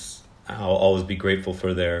friends. I'll always be grateful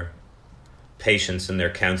for their patience and their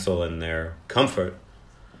counsel and their comfort.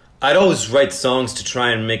 I'd always write songs to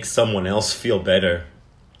try and make someone else feel better.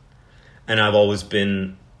 And I've always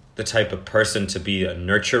been the type of person to be a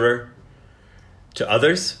nurturer to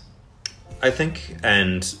others, I think.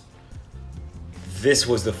 And this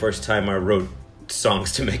was the first time I wrote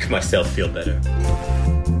songs to make myself feel better.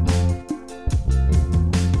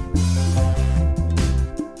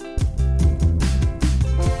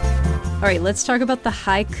 All right, let's talk about the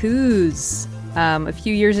haikus. A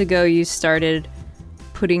few years ago, you started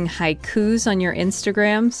putting haikus on your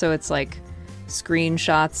Instagram. So it's like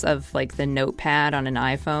screenshots of like the notepad on an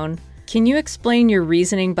iPhone. Can you explain your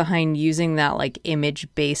reasoning behind using that like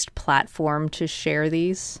image-based platform to share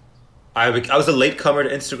these? I was a latecomer to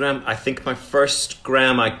Instagram. I think my first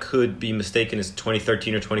gram, I could be mistaken, is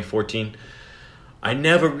 2013 or 2014. I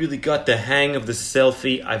never really got the hang of the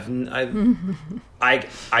selfie. I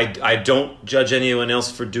don't judge anyone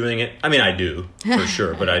else for doing it. I mean, I do for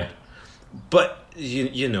sure, but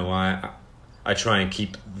you know, I try and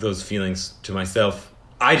keep those feelings to myself.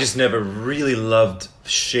 I just never really loved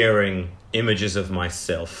sharing images of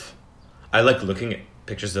myself. I like looking at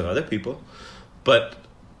pictures of other people, but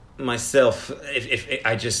myself,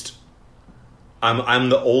 I'm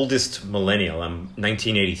the oldest millennial. I'm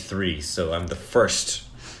 1983, so I'm the first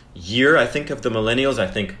year, I think, of the millennials. I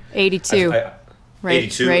think 82. Right,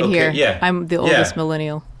 82? right okay, here. Yeah. I'm the oldest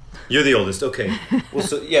millennial. You're the oldest, okay. Well,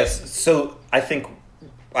 so yes, so I think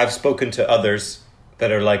I've spoken to others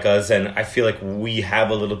that are like us, and I feel like we have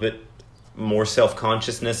a little bit more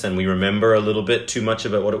self-consciousness, and we remember a little bit too much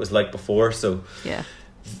about what it was like before. So yeah,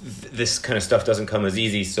 this kind of stuff doesn't come as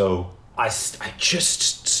easy. So I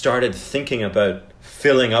just started thinking about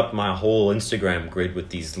filling up my whole Instagram grid with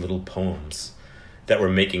these little poems that were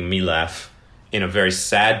making me laugh in a very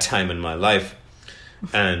sad time in my life,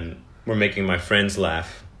 and were making my friends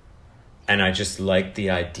laugh. And I just liked the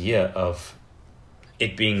idea of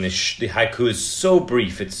it being the haiku is so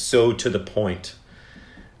brief, it's so to the point,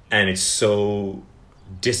 and it's so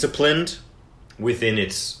disciplined within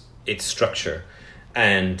its structure.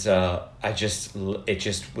 And it just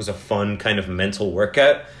was a fun kind of mental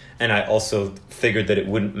workout. And I also figured that it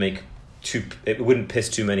wouldn't piss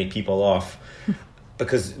too many people off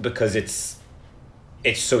because it's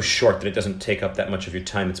so short that it doesn't take up that much of your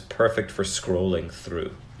time. It's perfect for scrolling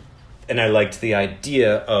through. And I liked the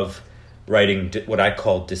idea of writing what I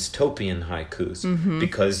call dystopian haikus,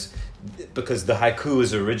 because the haiku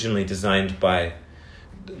was originally designed by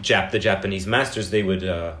the Japanese masters. They would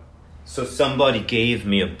so somebody gave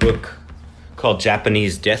me a book called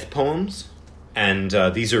Japanese Death Poems, and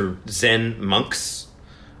these are Zen monks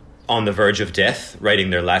on the verge of death writing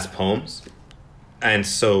their last poems. And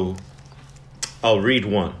so I'll read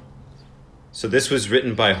one. So this was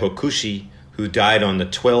written by Hokushi, who died on the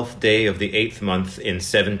 12th day of the 8th month in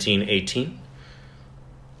 1718.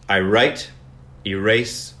 I write,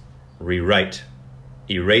 erase, rewrite,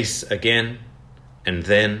 erase again, and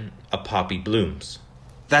then a poppy blooms.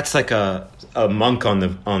 That's like a monk on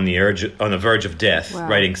the verge of death, wow,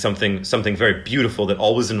 writing something very beautiful that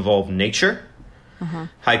always involved nature.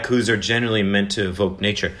 Haikus are generally meant to evoke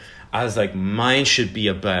nature. I was like, mine should be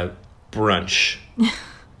about brunch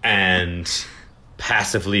and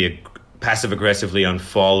passive aggressively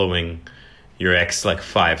unfollowing your ex like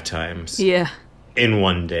 5 times. Yeah. In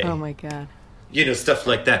one day. Oh my God. Stuff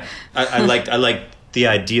like that. I like the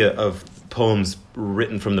idea of poems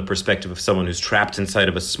written from the perspective of someone who's trapped inside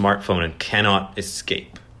of a smartphone and cannot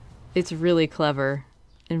escape. It's really clever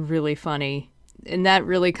and really funny. And that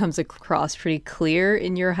really comes across pretty clear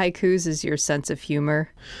in your haikus, is your sense of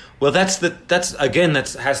humor. Well, that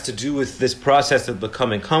has to do with this process of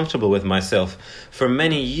becoming comfortable with myself. For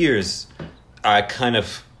many years, I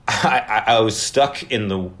was stuck in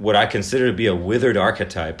what I consider to be a withered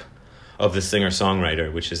archetype of the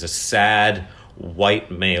singer-songwriter, which is a sad white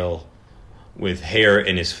male with hair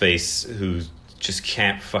in his face who just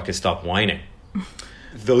can't fucking stop whining.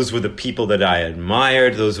 Those were the people that I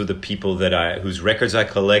admired. Those were the people whose records I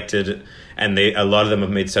collected, and a lot of them have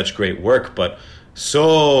made such great work, but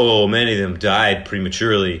so many of them died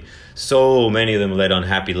prematurely. So many of them led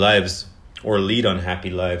unhappy lives, or lead unhappy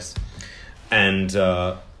lives. And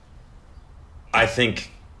I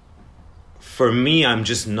think for me, I'm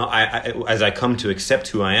just not, as I come to accept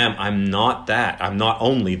who I am, I'm not that. I'm not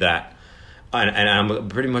only that. And I'm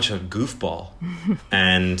pretty much a goofball.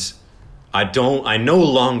 And I no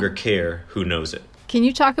longer care who knows it. Can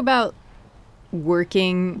you talk about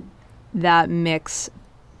working that mix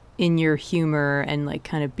in your humor and like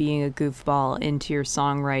kind of being a goofball into your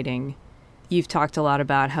songwriting? You've talked a lot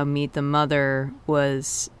about how Meet the Mother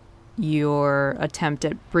was your attempt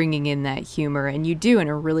at bringing in that humor, and you do in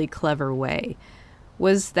a really clever way.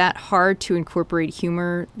 Was that hard to incorporate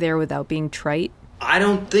humor there without being trite? I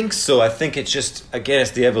don't think so. I think it's just, again,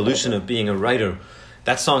 it's the evolution of being a writer.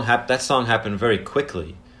 That song happened very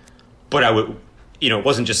quickly, but it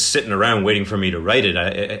wasn't just sitting around waiting for me to write it.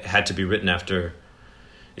 It had to be written after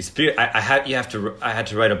experience. I had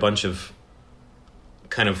to write a bunch of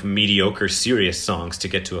kind of mediocre, serious songs to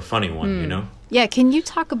get to a funny one. Yeah. Can you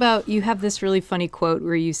talk about? You have this really funny quote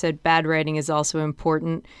where you said bad writing is also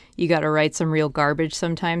important. You got to write some real garbage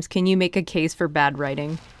sometimes. Can you make a case for bad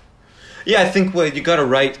writing? Yeah, I think you got to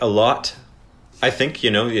write a lot. I think,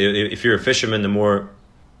 if you're a fisherman, the more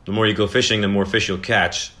you go fishing, the more fish you'll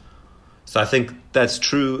catch. So I think that's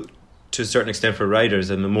true to a certain extent for writers.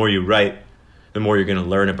 And the more you write, the more you're going to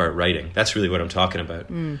learn about writing. That's really what I'm talking about.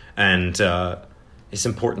 And it's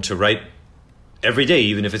important to write every day,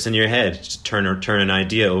 even if it's in your head. Just turn an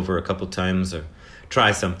idea over a couple times or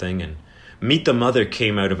try something. And Meet the Mother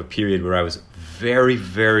came out of a period where I was very,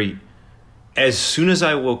 very... As soon as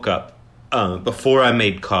I woke up, before I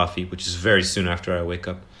made coffee, which is very soon after I wake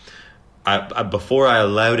up, before I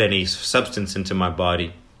allowed any substance into my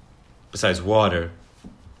body besides water,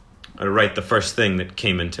 I'd write the first thing that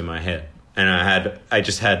came into my head. And I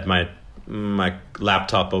just had my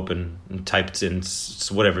laptop open and typed in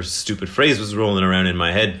whatever stupid phrase was rolling around in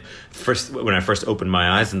my head when I first opened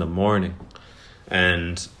my eyes in the morning.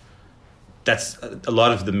 And that's a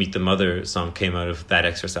lot of the Meet the Mother song came out of that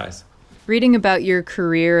exercise. Reading about your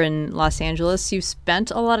career in Los Angeles, you've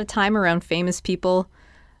spent a lot of time around famous people,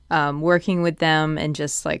 working with them and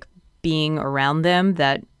just like being around them.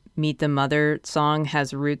 That Meet the Mother song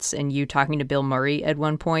has roots in you talking to Bill Murray at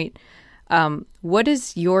one point. What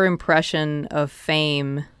is your impression of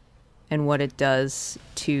fame and what it does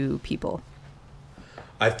to people?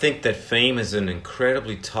 I think that fame is an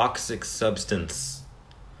incredibly toxic substance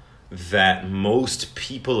that most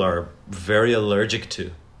people are very allergic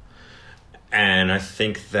to. And I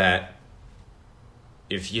think that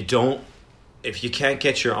if you can't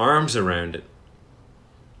get your arms around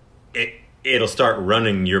it'll start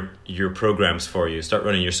running your programs for you, start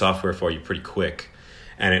running your software for you pretty quick,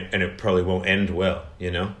 and it probably won't end well,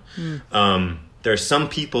 you know. There are some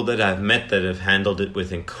people that I've met that have handled it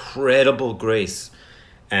with incredible grace,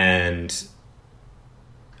 and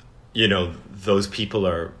you know, those people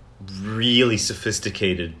are really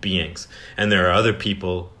sophisticated beings, and there are other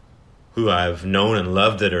people who I've known and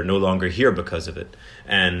loved that are no longer here because of it,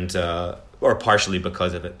 and or partially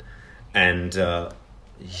because of it. And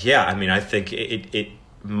yeah, I mean, I think it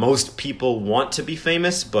most people want to be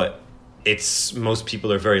famous, but most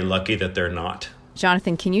people are very lucky that they're not.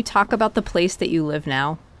 Jonathan, can you talk about the place that you live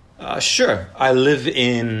now? Sure. I live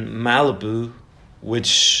in Malibu,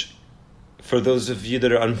 which, for those of you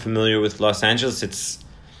that are unfamiliar with Los Angeles, it's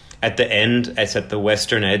at the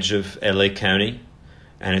western edge of LA County,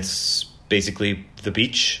 and it's basically the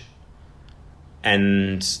beach.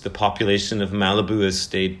 And the population of Malibu has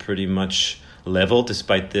stayed pretty much level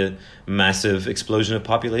despite the massive explosion of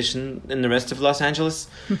population in the rest of Los Angeles.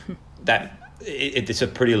 It's a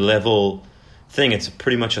pretty level thing. It's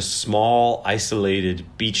pretty much a small, isolated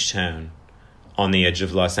beach town on the edge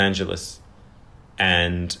of Los Angeles.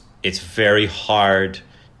 And it's very hard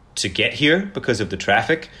to get here because of the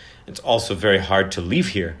traffic. It's also very hard to leave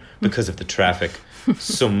here because of the traffic.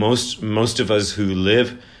 So most of us who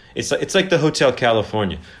live, it's like the Hotel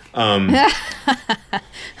California.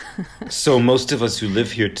 So most of us who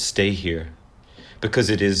live here to stay here because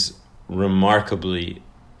it is remarkably,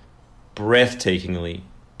 breathtakingly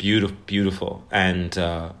beautiful. And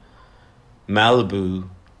Malibu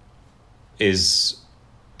is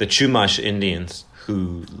the Chumash Indians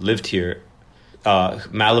who lived here.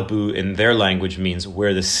 Malibu in their language means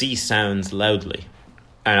where the sea sounds loudly.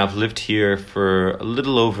 And I've lived here for a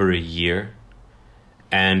little over a year.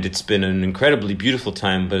 And it's been an incredibly beautiful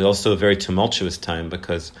time, but also a very tumultuous time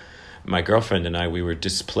because my girlfriend and I, we were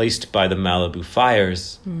displaced by the Malibu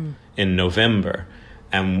fires in November.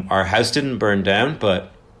 And our house didn't burn down,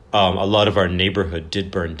 but a lot of our neighborhood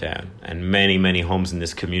did burn down. And many, many homes in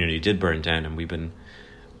this community did burn down. And we've been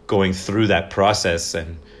going through that process.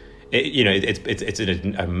 And, it's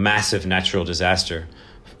a massive natural disaster,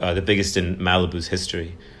 the biggest in Malibu's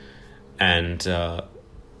history. And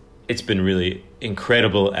it's been really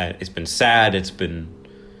incredible. It's been sad. It's been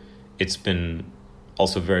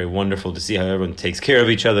also very wonderful to see how everyone takes care of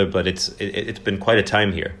each other. But it's been quite a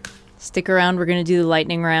time here. Stick around. We're going to do the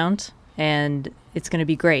lightning round, and it's going to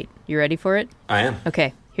be great. You ready for it? I am.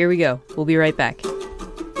 Okay, here we go. We'll be right back.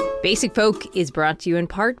 Basic Folk is brought to you in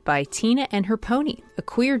part by Tina and Her Pony, a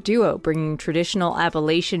queer duo bringing traditional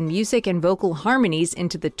Appalachian music and vocal harmonies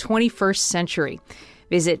into the 21st century.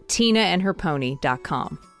 Visit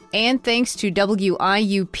tinaandherpony.com. And thanks to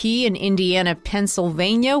WIUP in Indiana,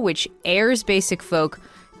 Pennsylvania, which airs Basic Folk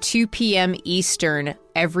 2 p.m. Eastern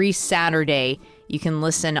every Saturday. You can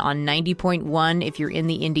listen on 90.1 if you're in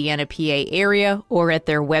the Indiana, PA area, or at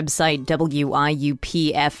their website, wiupfm.org.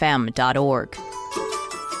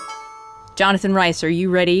 Jonathan Rice, are you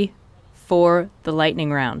ready for the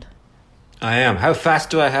lightning round? I am. How fast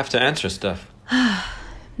do I have to answer stuff?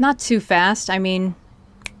 Not too fast. I mean,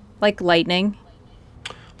 like lightning.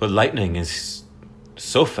 But lightning is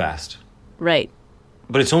so fast. Right.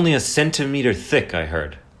 But it's only a centimeter thick, I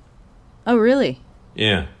heard. Oh, really?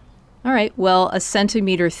 Yeah. All right. Well, a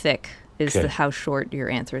centimeter thick is Okay. how short your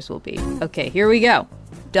answers will be. Okay, here we go.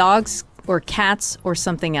 Dogs or cats or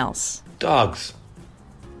something else? Dogs.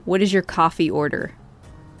 What is your coffee order?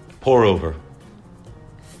 Pour over.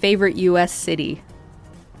 Favorite U.S. city?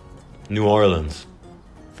 New Orleans.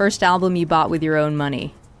 First album you bought with your own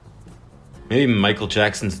money? Maybe Michael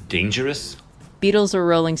Jackson's Dangerous? Beatles or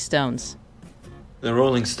Rolling Stones? The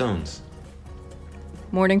Rolling Stones.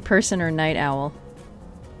 Morning person or night owl?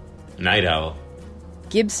 Night Owl.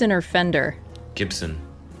 Gibson or Fender? Gibson.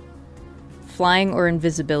 Flying or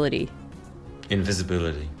invisibility?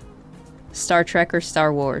 Invisibility. Star Trek or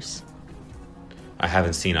Star Wars? I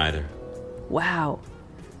haven't seen either. Wow.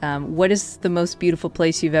 What is the most beautiful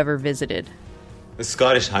place you've ever visited? The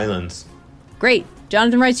Scottish Highlands. Great.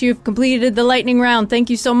 Jonathan Rice, you've completed the lightning round. Thank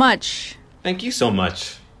you so much. Thank you so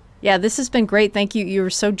much. Yeah, this has been great. Thank you. You were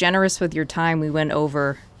so generous with your time. We went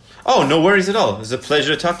over. Oh, no worries at all. It was a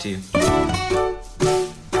pleasure to talk to you.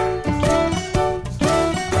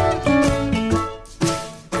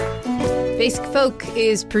 Basic Folk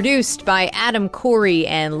is produced by Adam Corey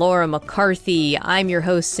and Laura McCarthy. I'm your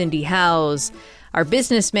host, Cindy Howes. Our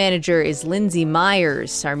business manager is Lindsay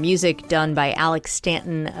Myers. Our music done by Alex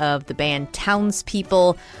Stanton of the band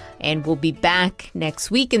Townspeople. And we'll be back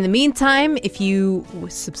next week. In the meantime, if you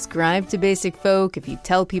subscribe to Basic Folk, if you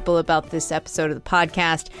tell people about this episode of the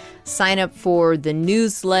podcast, sign up for the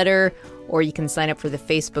newsletter, or you can sign up for the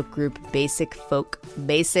Facebook group Basic Folk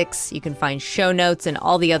Basics. You can find show notes and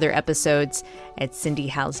all the other episodes at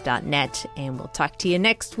cindyhouse.net. And we'll talk to you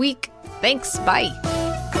next week. Thanks. Bye.